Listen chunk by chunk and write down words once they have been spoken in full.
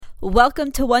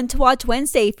Welcome to One to Watch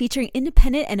Wednesday, featuring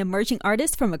independent and emerging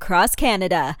artists from across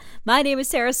Canada. My name is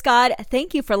Sarah Scott.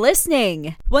 Thank you for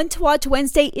listening. One to Watch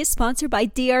Wednesday is sponsored by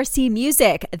DRC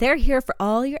Music. They're here for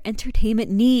all your entertainment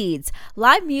needs.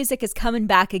 Live music is coming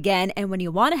back again, and when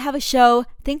you want to have a show,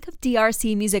 think of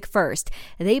DRC Music first.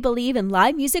 They believe in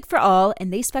live music for all,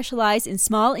 and they specialize in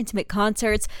small, intimate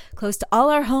concerts close to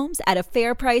all our homes at a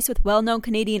fair price with well-known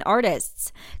Canadian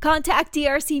artists. Contact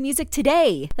DRC Music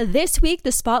today. This week,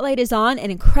 the spotlight is on an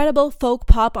incredible folk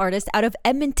pop artist out of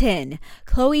Edmonton,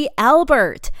 Chloe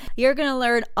Albert. You're going to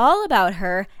learn all about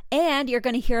her, and you're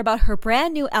going to hear about her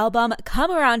brand new album, Come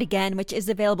Around Again, which is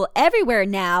available everywhere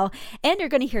now. And you're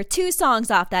going to hear two songs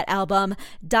off that album,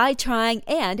 Die Trying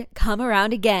and Come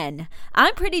Around Again.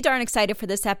 I'm pretty darn excited for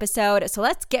this episode, so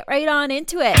let's get right on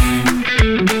into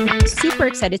it. Super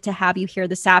excited to have you here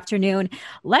this afternoon.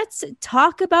 Let's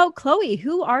talk about Chloe.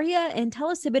 Who are you? And tell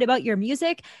us a bit about your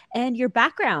music and your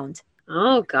background.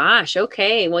 Oh gosh.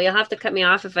 Okay. Well, you'll have to cut me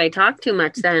off if I talk too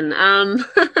much then.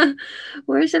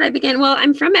 Where should I begin? Well,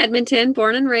 I'm from Edmonton,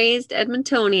 born and raised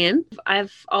Edmontonian.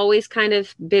 I've always kind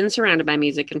of been surrounded by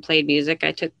music and played music.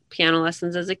 I took piano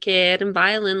lessons as a kid and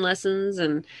violin lessons,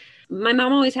 and my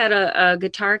mom always had a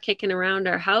guitar kicking around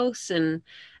our house, and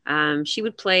she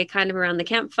would play kind of around the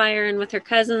campfire and with her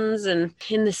cousins. And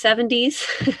in the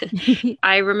 70s,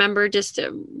 I remember just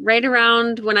right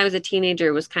around when I was a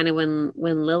teenager was kind of when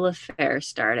Lilith Fair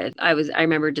started. I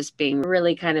remember just being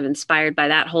really kind of inspired by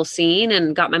that whole scene,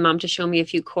 and got my mom to show me a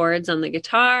few chords on the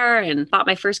guitar, and bought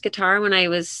my first guitar when I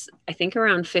was, I think,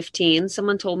 around 15.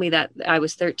 Someone told me that I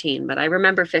was 13, but I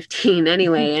remember 15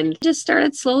 anyway, and just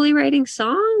started slowly writing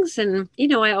songs. And, you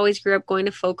know, I always grew up going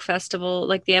to folk festival,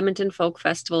 like the Edmonton Folk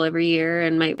Festival every year,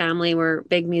 and my family were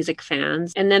big music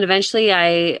fans. And then eventually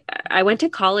I went to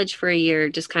college for a year,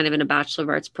 just kind of in a Bachelor of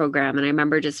Arts program. And I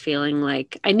remember just feeling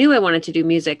like I knew I wanted to do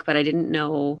music, but I didn't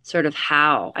know sort of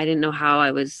how. I didn't know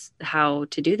how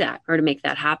to do that or to make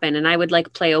that happen. And I would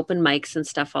like play open mics and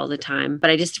stuff all the time, but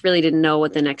I just really didn't know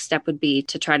what the next step would be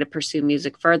to try to pursue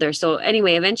music further. So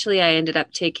anyway, eventually I ended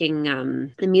up taking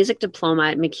the music diploma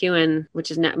at MacEwan, which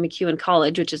is now MacEwan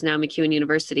College, which is now MacEwan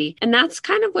University. And that's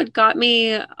kind of what got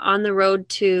me on the road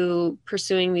to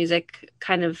pursuing music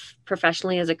kind of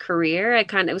professionally as a career.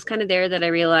 It was kind of there that I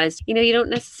realized, you know, you don't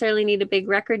necessarily need a big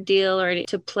record deal or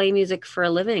to play music for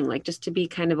a living, like just to be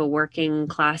kind of a working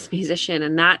class musician.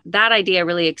 And that idea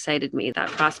really excited me, that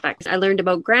prospect. I learned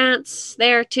about grants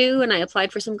there too, and I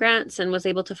applied for some grants and was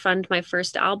able to fund my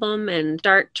first album and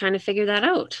start trying to figure that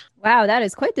out. Wow, that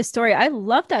is quite the story. I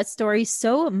love that story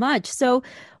so much. So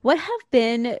what have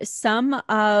been some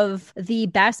of the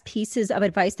best pieces of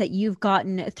advice that you've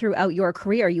gotten throughout your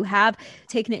career? You have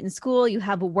taken it in school, you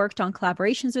have worked on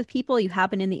collaborations with people, you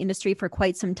have been in the industry for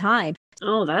quite some time.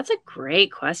 Oh, that's a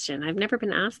great question. I've never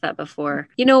been asked that before.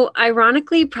 You know,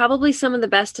 ironically, probably some of the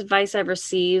best advice I've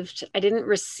received, I didn't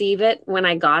receive it when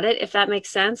I got it, if that makes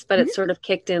sense, but it sort of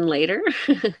kicked in later,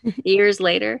 years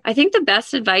later. I think the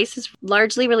best advice is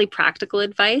largely really practical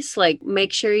advice, like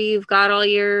make sure you've got all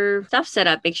your stuff set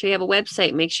up, make sure you have a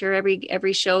website, make sure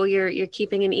every show you're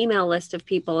keeping an email list of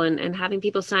people and having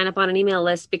people sign up on an email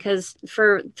list, because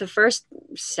for the first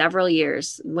several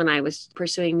years when I was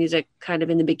pursuing music kind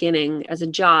of in the beginning, as a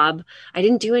job, I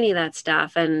didn't do any of that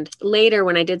stuff. And later,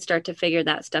 when I did start to figure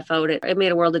that stuff out, it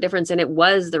made a world of difference. And it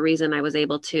was the reason I was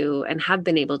able to and have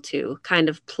been able to kind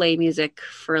of play music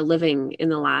for a living in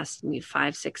the last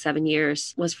 5, 6, 7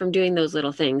 years, was from doing those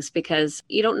little things, because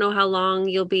you don't know how long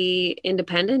you'll be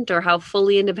independent or how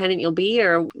fully independent you'll be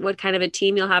or what kind of a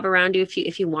team you'll have around you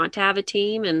if you want to have a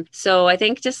team. And so I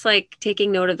think just like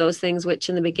taking note of those things, which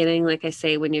in the beginning, like I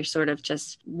say, when you're sort of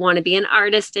just want to be an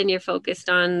artist and you're focused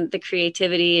on the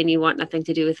creativity and you want nothing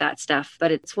to do with that stuff.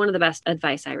 But it's one of the best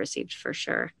advice I received for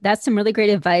sure. That's some really great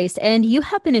advice. And you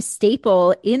have been a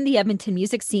staple in the Edmonton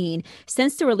music scene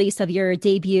since the release of your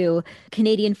debut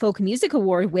Canadian Folk Music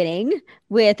Award winning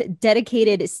with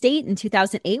Dedicated Estate in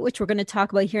 2008, which we're going to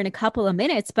talk about here in a couple of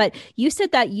minutes. But you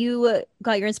said that you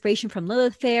got your inspiration from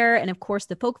Lilith Fair and, of course,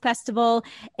 the Folk Festival.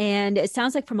 And it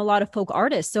sounds like from a lot of folk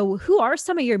artists. So who are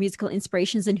some of your musical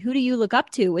inspirations and who do you look up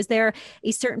to? Was there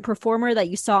a certain performer that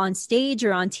you saw on stage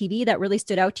or on TV that really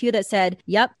stood out to you that said,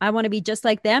 yep, I want to be just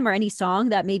like them, or any song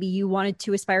that maybe you wanted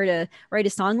to aspire to write a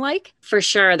song like? For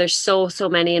sure. There's so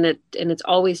many, and it's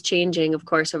always changing, of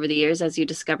course, over the years as you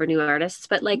discover new artists.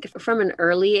 But like from an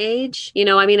early age, you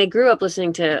know, I mean, I grew up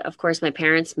listening to, of course, my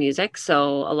parents' music. So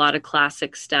a lot of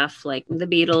classic stuff like the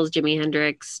Beatles, Jimi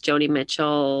Hendrix, Joni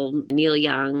Mitchell, Neil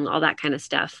Young, all that kind of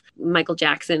stuff. Michael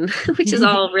Jackson, which is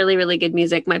all really, really good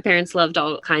music. My parents loved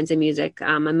all kinds of music.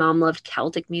 My mom loved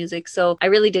Celtic music. music. So I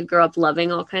really did grow up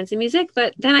loving all kinds of music.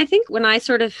 But then I think when I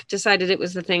sort of decided it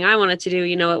was the thing I wanted to do,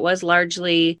 it was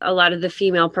largely a lot of the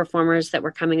female performers that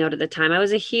were coming out at the time. I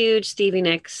was a huge Stevie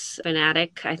Nicks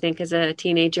fanatic, I think, as a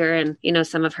teenager. And,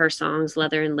 some of her songs,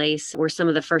 Leather and Lace, were some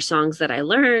of the first songs that I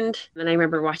learned. And I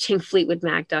remember watching Fleetwood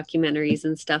Mac documentaries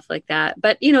and stuff like that.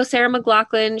 But, Sarah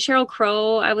McLachlan, Sheryl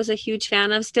Crow, I was a huge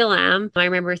fan of, still am. I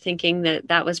remember thinking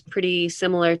that was pretty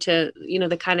similar to,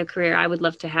 the kind of career I would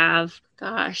love to have.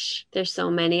 Gosh, there's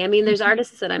so many. I mean, there's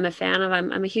artists that I'm a fan of.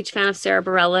 I'm a huge fan of Sarah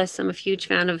Bareilles. I'm a huge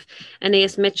fan of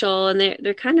Anais Mitchell, and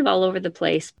they're kind of all over the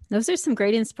place. Those are some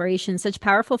great inspirations, such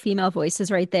powerful female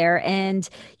voices right there. And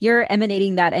you're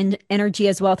emanating that energy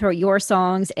as well throughout your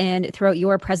songs and throughout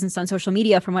your presence on social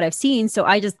media from what I've seen. So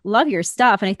I just love your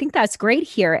stuff. And I think that's great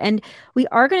here. And we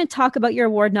are going to talk about your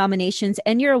award nominations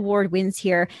and your award wins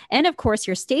here. And of course,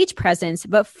 your stage presence.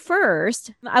 But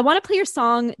first, I want to play your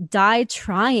song, Die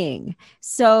Trying.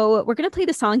 So we're going to play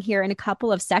the song here in a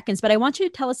couple of seconds, but I want you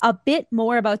to tell us a bit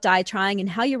more about Die Trying and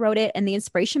how you wrote it and the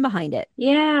inspiration behind it.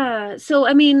 Yeah. So,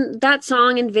 that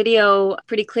song and video,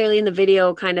 pretty clearly in the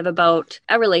video, kind of about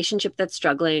a relationship that's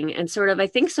struggling. And sort of, I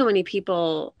think so many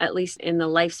people, at least in the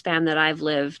lifespan that I've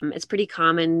lived, it's pretty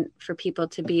common for people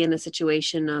to be in a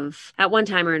situation of, at one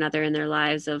time or another in their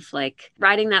lives, of like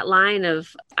riding that line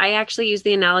of, I actually use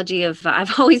the analogy of,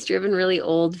 I've always driven really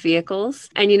old vehicles.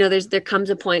 And, there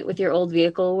comes a point with your old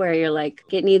vehicle where you're like,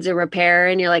 it needs a repair.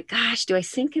 And you're like, gosh, do I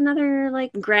sink another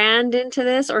like $1,000 into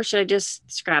this? Or should I just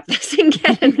scrap this and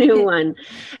get a new one?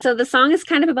 So the song is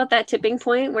kind of about that tipping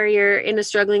point where you're in a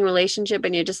struggling relationship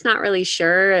and you're just not really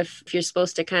sure if you're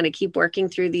supposed to kind of keep working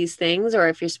through these things or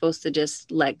if you're supposed to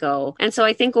just let go. And so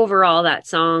I think overall that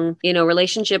song,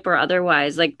 relationship or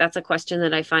otherwise, like that's a question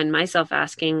that I find myself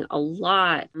asking a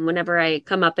lot whenever I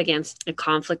come up against a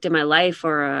conflict in my life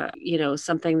or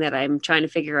something that I'm trying to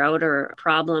figure out or a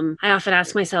problem. I often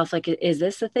ask myself, like, is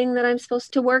this the thing that I'm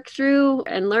supposed to work through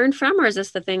and learn from, or is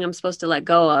this the thing I'm supposed to let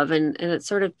go of? And it's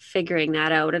sort of figuring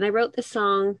that out. And I wrote this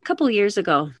song a couple years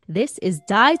ago. This is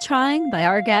Die Trying by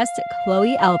our guest,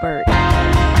 Chloe Albert.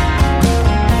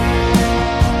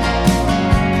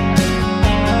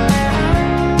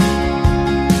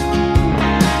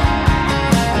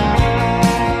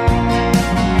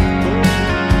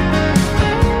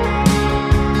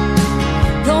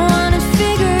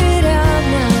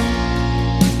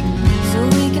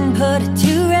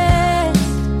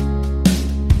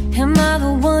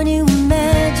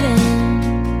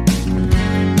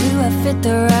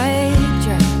 The right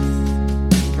dress,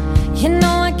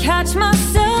 I catch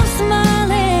myself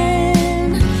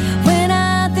smiling when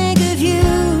I think of you.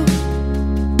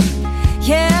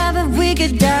 Yeah, but we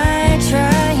could die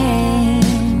trying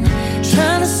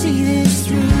to see this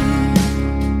through.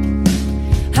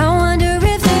 I wonder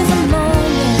if there's a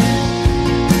moment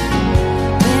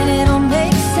when it'll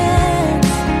make sense.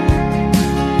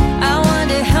 I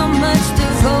wonder how much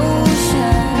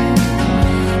devotion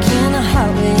can a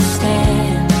heart withstand.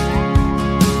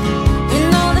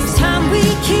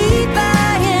 Keep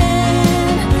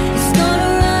buying, it's gonna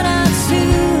run out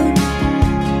soon.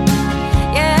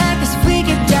 Yeah, 'cause we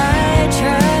could die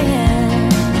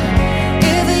trying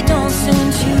if we don't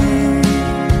send you.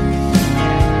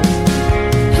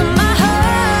 And my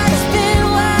heart has been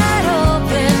wide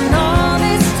open all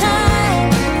this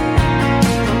time.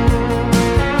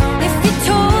 If you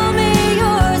told me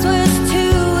yours was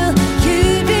too, well,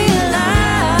 you'd be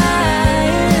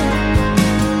lying.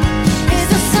 Is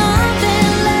there something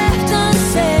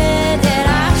said that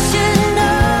I should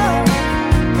know?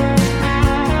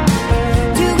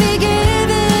 Do we give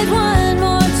it one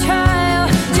more try or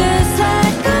just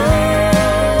let go?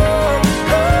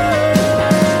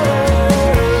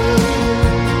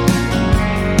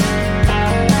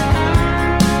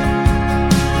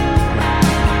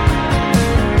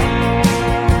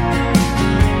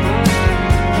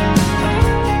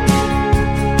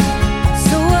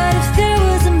 So what if there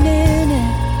was a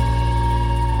minute,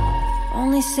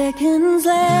 only seconds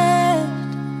left?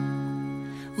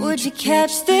 Would you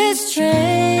catch this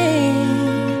train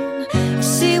or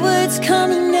see what's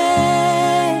coming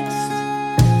next?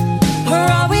 Or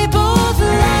are we both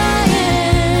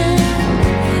lying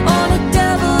on a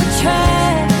double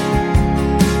track?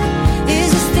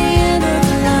 Is this the end of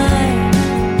the line?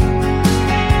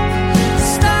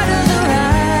 Start of the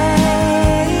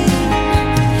ride?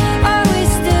 Are we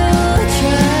still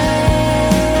trying?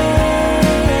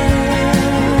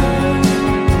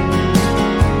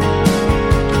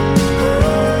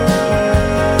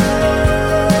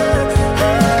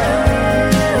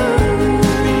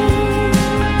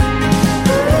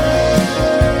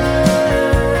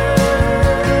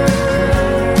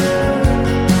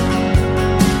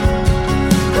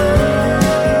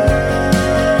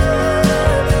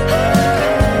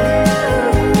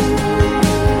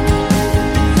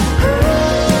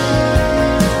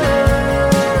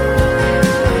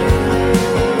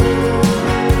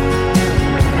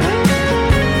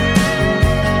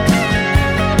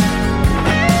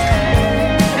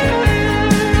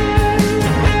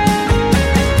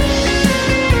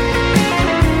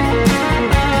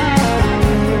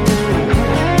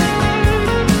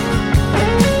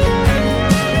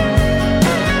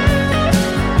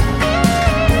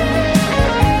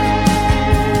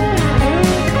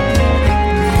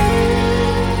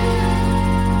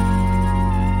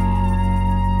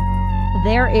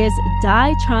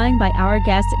 Die Trying by our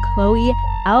guest, Chloe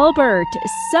Albert.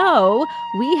 So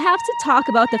we have to talk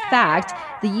about the fact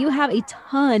that you have a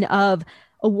ton of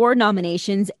award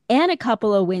nominations and a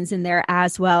couple of wins in there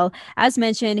as well. As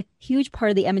mentioned, huge part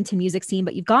of the Edmonton music scene,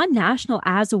 but you've gone national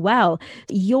as well.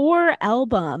 Your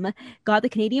album got the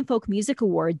Canadian Folk Music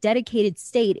Award, Dedicated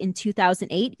State, in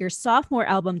 2008. Your sophomore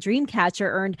album, Dreamcatcher,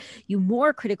 earned you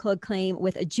more critical acclaim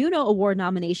with a Juno Award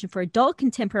nomination for Adult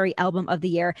Contemporary Album of the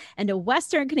Year and a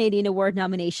Western Canadian Award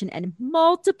nomination and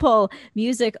multiple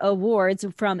music awards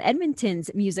from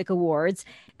Edmonton's Music Awards.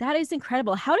 That is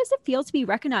incredible. How does it feel to be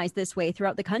recognized this way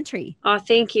throughout the country? Oh,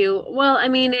 thank you. Well, I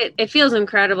mean, it feels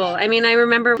incredible. I mean, I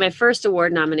remember my first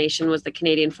award nomination was the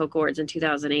Canadian Folk Awards in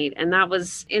 2008. And that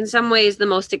was in some ways the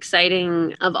most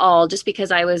exciting of all, just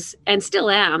because I was, and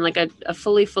still am, like a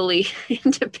fully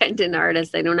independent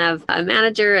artist. I don't have a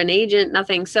manager, an agent,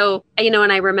 nothing. So,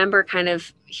 and I remember kind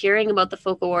of hearing about the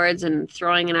Folk Awards and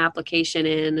throwing an application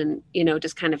in and,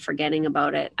 just kind of forgetting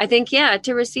about it. I think,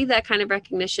 to receive that kind of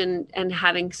recognition and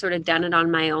having sort of done it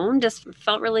on my own just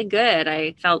felt really good.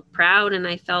 I felt proud and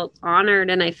I felt honored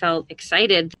and I felt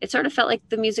excited. It sort of felt like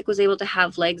the music was able to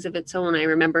have legs of its own. I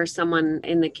remember someone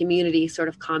in the community sort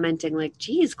of commenting like,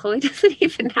 geez, Chloe doesn't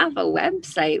even have a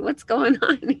website. What's going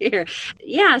on here?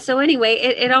 Yeah. So anyway,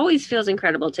 it always feels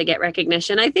incredible to get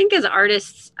recognition. I think as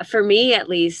artists, for me at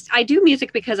least, I do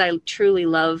music because I truly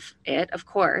love it, of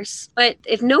course. But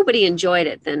if nobody enjoyed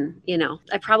it, then,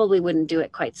 I probably wouldn't do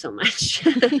it quite so much.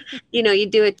 You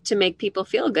do it to make people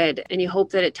feel good and you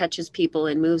hope that it touches people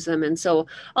and moves them. And so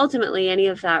ultimately, any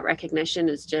of that recognition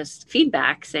is just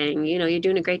feedback saying, you're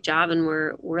doing a great job and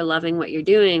we're loving what you're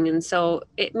doing. And so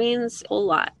it means a whole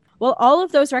lot. Well, all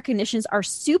of those recognitions are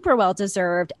super well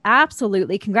deserved.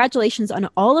 Absolutely. Congratulations on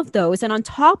all of those. And on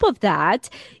top of that,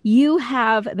 you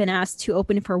have been asked to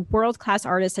open for world-class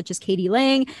artists such as Katie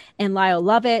Lang and Lyle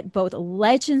Lovett, both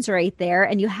legends right there.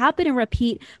 And you have been a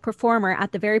repeat performer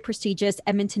at the very prestigious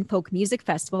Edmonton Folk Music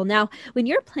Festival. Now, when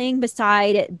you're playing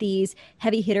beside these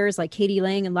heavy hitters like Katie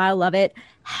Lang and Lyle Lovett,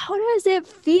 how does it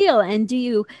feel? And do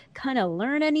you kind of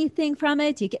learn anything from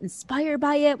it? Do you get inspired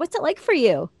by it? What's it like for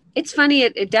you? It's funny.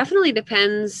 It definitely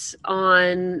depends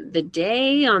on the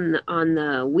day, on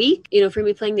the week. For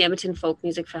me, playing the Edmonton Folk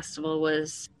Music Festival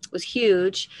was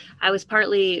huge. I was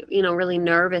partly, really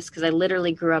nervous because I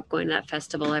literally grew up going to that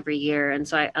festival every year. And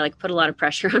so I like put a lot of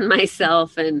pressure on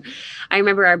myself. And I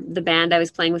remember the band I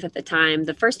was playing with at the time,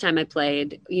 the first time I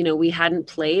played, we hadn't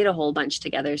played a whole bunch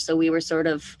together. So we were sort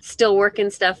of still working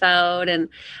stuff out. And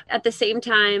at the same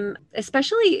time,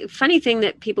 especially funny thing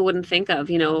that people wouldn't think of,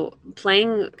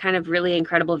 playing kind of really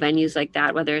incredible venues like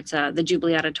that, whether it's the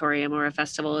Jubilee Auditorium or a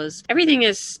festival, everything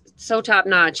is so top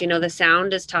notch. The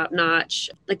sound is top notch.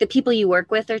 Like the people you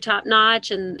work with are top notch,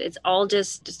 and it's all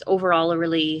just overall a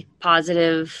really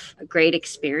positive, great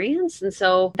experience. And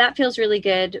so that feels really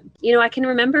good. I can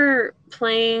remember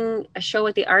playing a show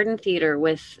at the Arden Theatre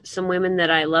with some women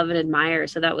that I love and admire.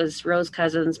 So that was Rose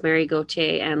Cousins, Mary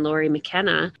Gauthier, and Laurie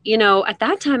McKenna. At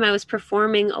that time I was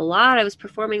performing a lot. I was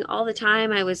performing all the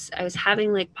time. I was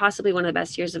having like possibly one of the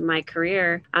best years of my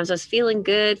career. So I was feeling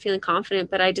good, feeling confident,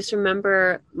 but I just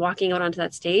remember walking out onto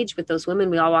that stage with those women.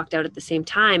 We all walked out at the same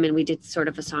time and we did sort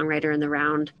of a songwriter in the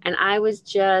round. And I was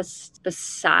just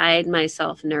beside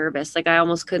myself nervous. Like I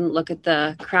almost couldn't look at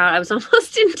the crowd. I was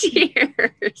almost in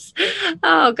tears.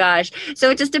 Oh gosh. So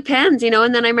it just depends,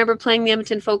 and then I remember playing the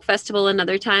Edmonton Folk Festival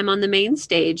another time on the main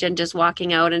stage and just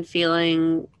walking out and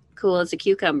feeling cool as a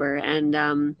cucumber.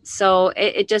 And so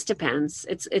it just depends.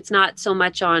 It's not so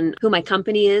much on who my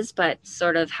company is, but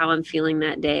sort of how I'm feeling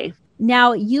that day.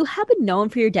 Now, you have been known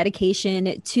for your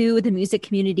dedication to the music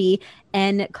community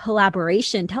and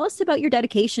collaboration. Tell us about your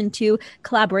dedication to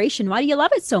collaboration. Why do you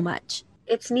love it so much?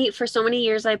 It's neat. For so many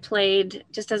years, I played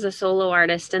just as a solo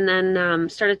artist and then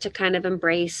started to kind of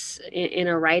embrace in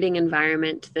a writing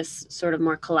environment this sort of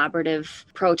more collaborative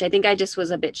approach. I think I just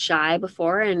was a bit shy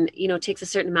before and, it takes a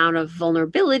certain amount of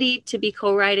vulnerability to be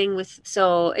co-writing with.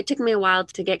 So it took me a while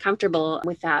to get comfortable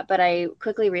with that. But I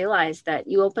quickly realized that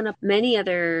you open up many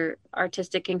other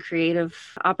artistic and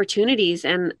creative opportunities,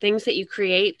 and things that you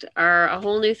create are a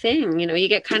whole new thing. You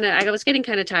get I was getting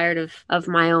kind of tired of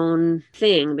my own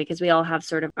thing because we all have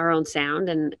sort of our own sound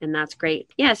and that's great.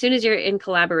 Yeah. As soon as you're in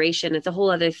collaboration, it's a whole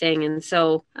other thing. And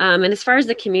so, and as far as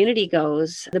the community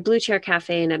goes, the Blue Chair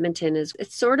Cafe in Edmonton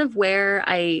it's sort of where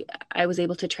I was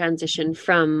able to transition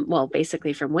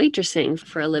basically from waitressing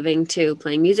for a living to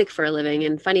playing music for a living.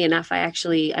 And funny enough,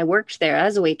 I worked there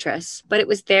as a waitress, but it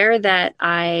was there that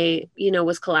I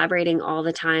was collaborating all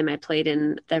the time. I played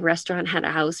in the restaurant, had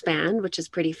a house band, which is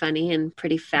pretty funny and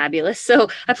pretty fabulous. So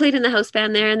I played in the house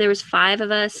band there and there was 5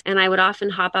 of us, and I would often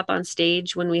hop up on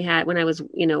stage when I was,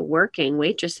 working,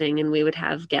 waitressing, and we would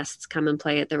have guests come and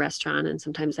play at the restaurant. And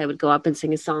sometimes I would go up and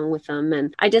sing a song with them.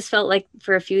 And I just felt like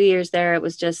for a few years there, it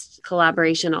was just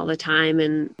collaboration all the time,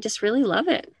 and I just really love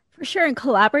it. For sure. And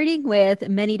collaborating with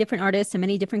many different artists and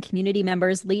many different community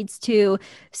members leads to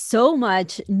so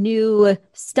much new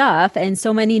stuff and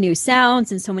so many new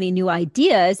sounds and so many new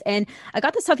ideas. And I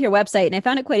got this off your website and I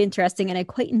found it quite interesting and I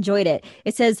quite enjoyed it.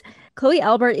 It says, Chloe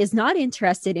Albert is not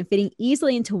interested in fitting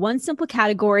easily into one simple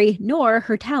category, nor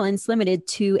her talents limited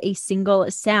to a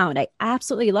single sound. I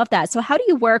absolutely love that. So how do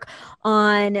you work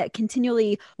on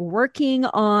continually working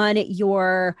on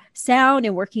your sound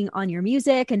and working on your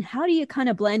music? And how do you kind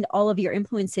of blend all of your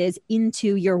influences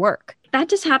into your work? That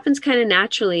just happens kind of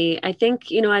naturally. I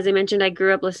think, as I mentioned, I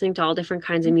grew up listening to all different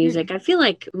kinds of music. I feel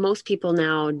like most people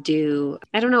now do.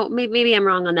 I don't know, maybe I'm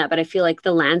wrong on that, but I feel like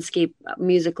the landscape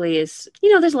musically is,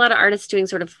 there's a lot of artists doing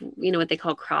sort of, what they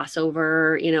call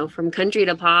crossover, from country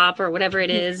to pop or whatever it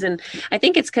is. And I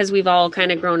think it's because we've all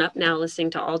kind of grown up now listening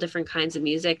to all different kinds of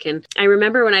music. And I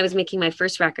remember when I was making my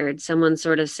first record, someone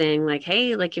sort of saying like,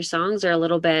 hey, like your songs are a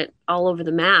little bit all over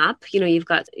the map. You've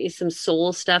got some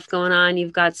soul stuff going on.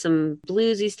 You've got some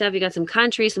bluesy stuff. You got some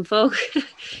country, some folk.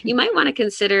 You might want to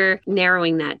consider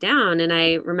narrowing that down. And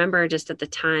I remember just at the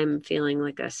time feeling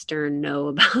like a stern no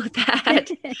about that.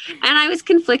 And I was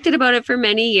conflicted about it for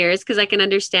many years because I can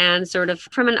understand sort of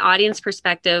from an audience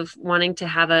perspective, wanting to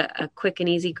have a quick and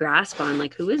easy grasp on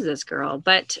like, who is this girl?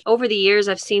 But over the years,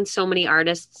 I've seen so many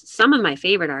artists, some of my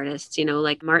favorite artists,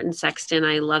 like Martin Sexton,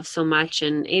 I love so much,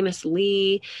 and Amos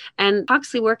Lee and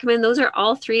Huxley Workman. Those are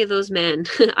all three of those men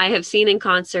I have seen in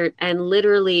concert, and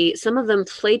literally some of them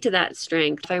played to that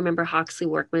strength. I remember Huxley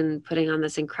Workman putting on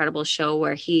this incredible show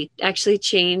where he actually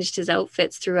changed his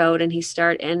outfits throughout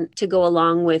and to go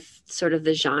along with sort of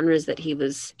the genres that he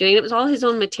was doing. It was all his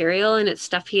own material and it's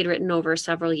stuff he had written over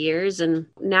several years. And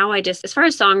now as far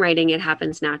as songwriting, it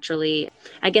happens naturally.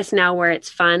 I guess now where it's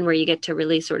fun, where you get to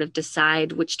really sort of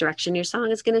decide which direction your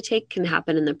song is going to take, can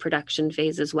happen in the production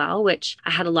phase as well, which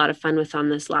I had a lot of fun with on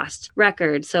this last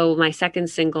record. So my second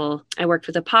single, I worked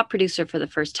with a pop producer for the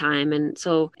first time. And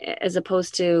so as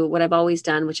opposed to what I've always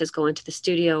done, which is go into the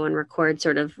studio and record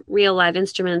sort of real live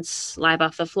instruments live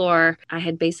off the floor, I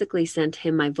had basically sent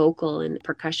him my vocal and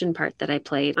percussion part that I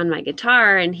played on my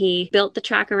guitar, and he built the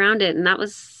track around it. And that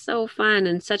was so fun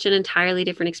and such an entirely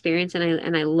different experience.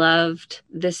 And I loved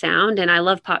the sound, and I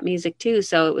love pop music too.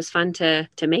 So it was fun to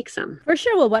make some. For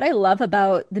sure. Well, what I love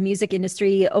about the music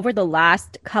industry over the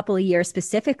last couple of years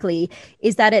specifically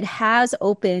is that it has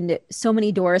opened so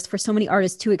many doors for so many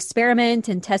artists to experiment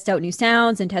and test out new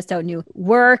sounds and test out new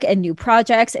work and new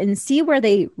projects and see where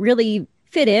they really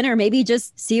fit in, or maybe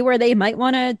just see where they might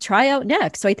want to try out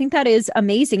next. So I think that is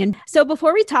amazing. And so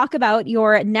before we talk about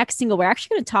your next single, we're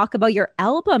actually going to talk about your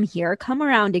album here, Come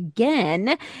Around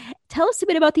Again. Tell us a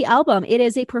bit about the album. It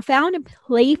is a profound and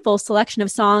playful selection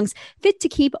of songs fit to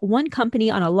keep one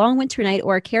company on a long winter night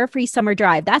or a carefree summer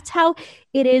drive. That's how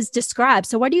it is described.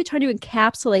 So what are you trying to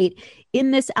encapsulate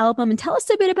in this album? And tell us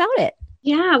a bit about it.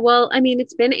 Yeah, well,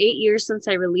 it's been 8 years since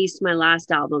I released my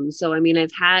last album. So,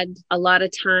 I've had a lot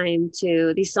of time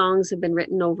these songs have been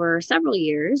written over several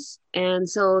years. And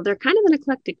so they're kind of an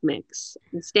eclectic mix.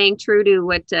 And staying true to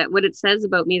what it says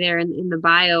about me there in the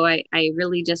bio, I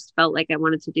really just felt like I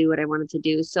wanted to do what I wanted to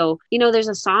do. So, there's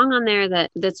a song on there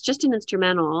that's just an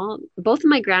instrumental. Both of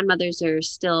my grandmothers are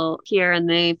still here, and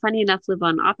they, funny enough, live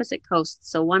on opposite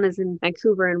coasts. So one is in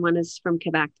Vancouver and one is from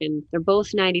Quebec, and they're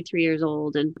both 93 years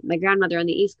old. And my grandmother on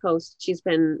the East Coast, she's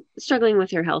been struggling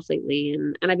with her health lately.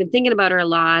 And I've been thinking about her a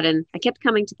lot. And I kept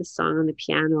coming to this song on the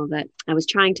piano that I was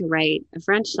trying to write a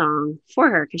French song for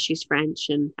her because she's French,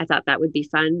 and I thought that would be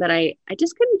fun, but I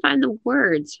just couldn't find the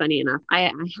words. Funny enough,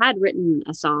 I had written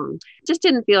a song, just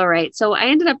didn't feel right, so I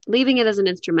ended up leaving it as an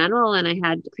instrumental, and I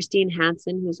had Christine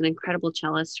Hansen, who's an incredible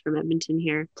cellist from Edmonton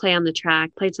here, play on the track,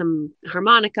 played some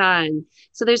harmonica, and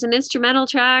so there's an instrumental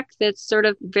track that's sort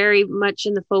of very much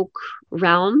in the folk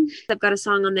realm. I've got a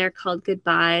song on there called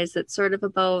Goodbyes that's sort of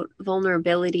about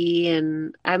vulnerability,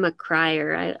 and I'm a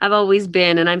crier. I've always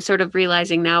been, and I'm sort of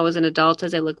realizing now as an adult,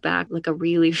 as I look back, like a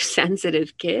really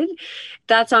sensitive kid.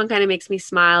 That song kind of makes me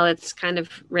smile. It's kind of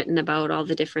written about all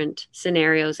the different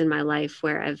scenarios in my life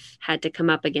where I've had to come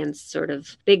up against sort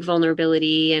of big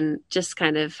vulnerability and just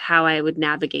kind of how I would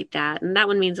navigate that. And that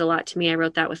one means a lot to me. I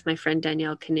wrote that with my friend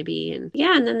Danielle Knibbie, and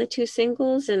then the two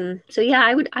singles. And so,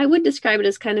 I would describe it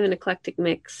as kind of an eclectic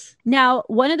mix. Now,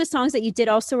 one of the songs that you did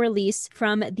also release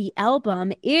from the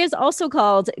album is also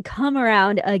called Come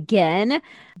Around Again.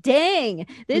 Dang,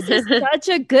 this is such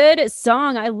a good good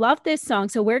song. I love this song.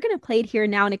 So we're going to play it here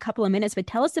now in a couple of minutes, but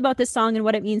tell us about this song and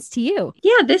what it means to you.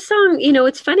 Yeah, this song,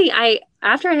 it's funny.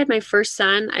 After I had my first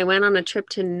son, I went on a trip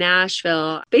to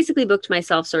Nashville, basically booked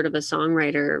myself sort of a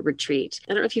songwriter retreat.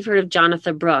 I don't know if you've heard of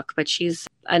Jonatha Brooke, but she's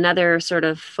another sort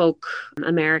of folk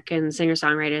American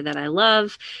singer-songwriter that I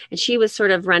love. And she was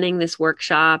sort of running this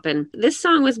workshop. And this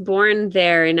song was born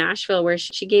there in Nashville, where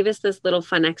she gave us this little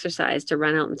fun exercise to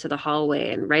run out into the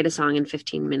hallway and write a song in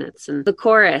 15 minutes. And the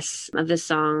chorus of this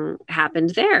song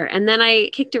happened there. And then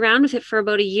I kicked around with it for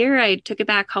about a year. I took it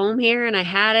back home here and I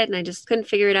had it and I just couldn't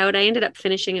figure it out. I ended up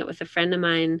finishing it with a friend of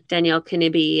mine, Danielle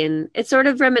Knibbie. And it's sort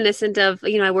of reminiscent of,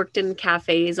 I worked in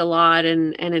cafes a lot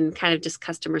and in kind of just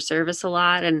customer service a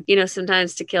lot. And,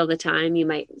 sometimes to kill the time, you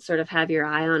might sort of have your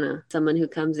eye on someone who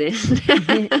comes in,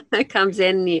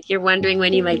 you're wondering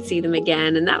when you might see them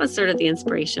again. And that was sort of the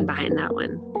inspiration behind that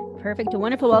one. Perfect.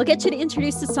 Wonderful. Well, I'll get you to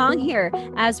introduce the song here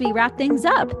as we wrap things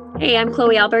up. Hey, I'm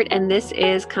Chloe Albert, and this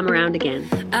is Come Around Again.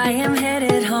 I am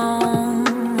headed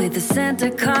home with the scent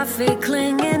of coffee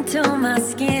clinging to my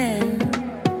skin.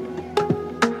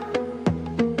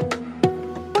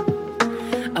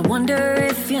 I wonder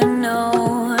if you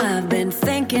know I've been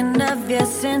thinking of you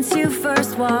since you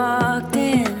first walked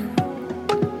in.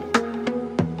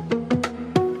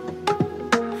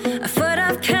 A foot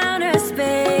of counter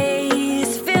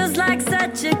space feels like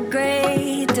such a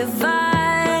great divide.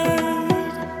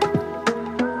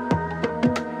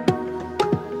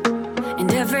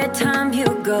 And every time you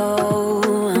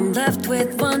go, I'm left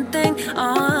with one thing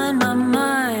on my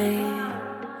mind.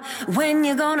 When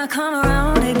you gonna come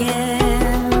around again?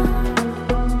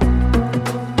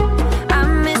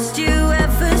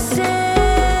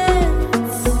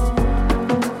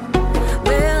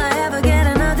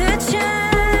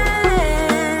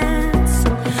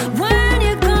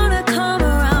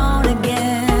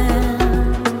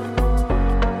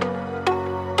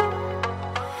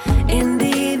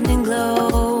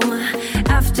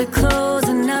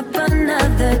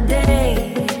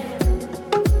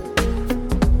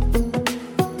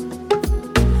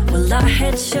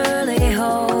 Surely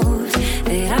hoped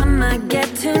that I might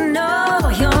get to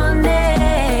know your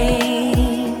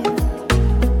name.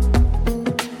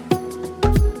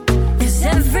 'Cause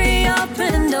every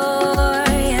open door,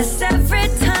 yes, every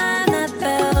time that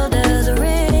bell does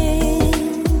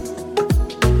ring,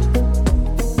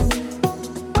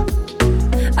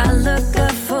 I look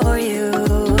up for you,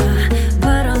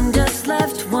 but I'm just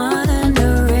left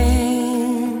wondering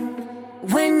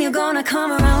when you're gonna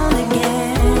come around again.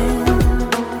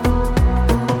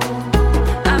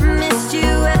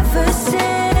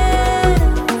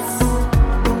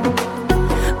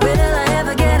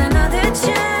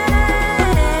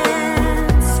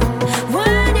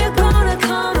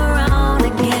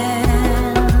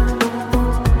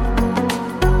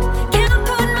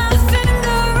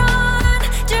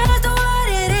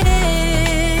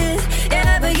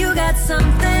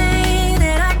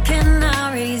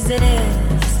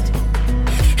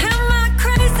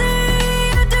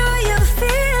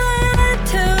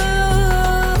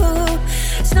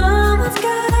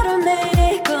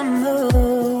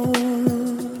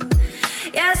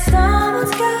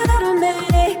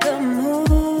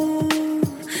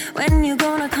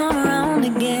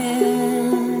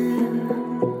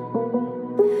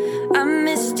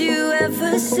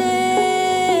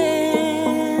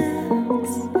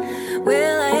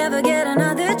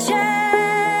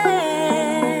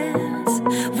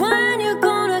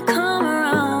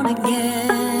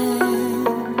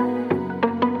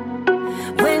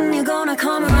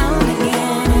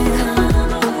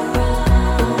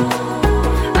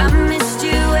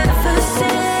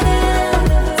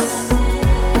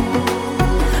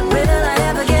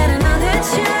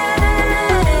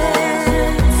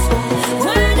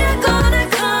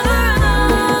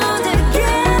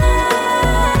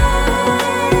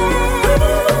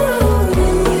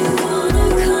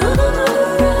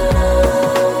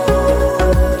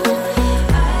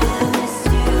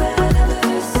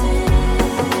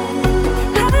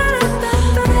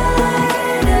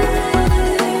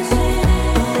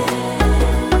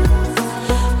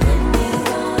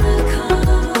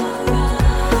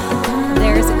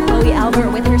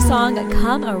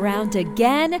 Come Around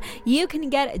Again. You can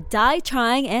get Die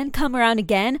Trying and Come Around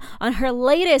Again on her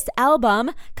latest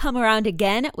album, Come Around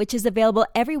Again, which is available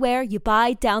everywhere you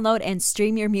buy, download, and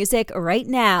stream your music right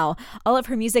now. All of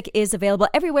her music is available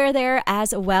everywhere there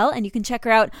as well, and you can check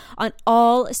her out on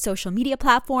all social media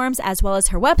platforms as well as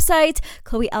her website,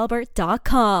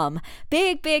 chloealbert.com.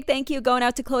 Big thank you going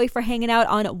out to Chloe for hanging out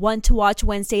on One to Watch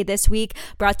Wednesday this week,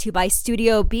 brought to you by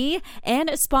Studio B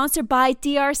and sponsored by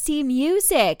DRC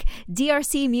Music. music.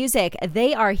 DRC Music,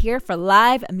 they are here for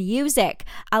live music.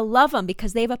 I love them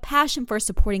because they have a passion for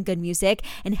supporting good music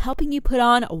and helping you put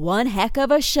on one heck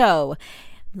of a show.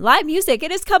 Live music,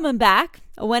 it is coming back.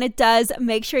 When it does,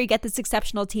 make sure you get this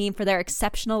exceptional team for their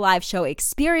exceptional live show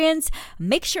experience.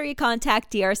 Make sure you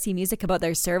contact DRC Music about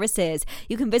their services.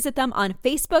 You can visit them on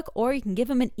Facebook or you can give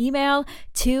them an email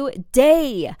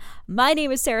today. My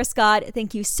name is Sarah Scott.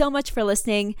 Thank you so much for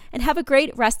listening and have a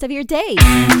great rest of your day.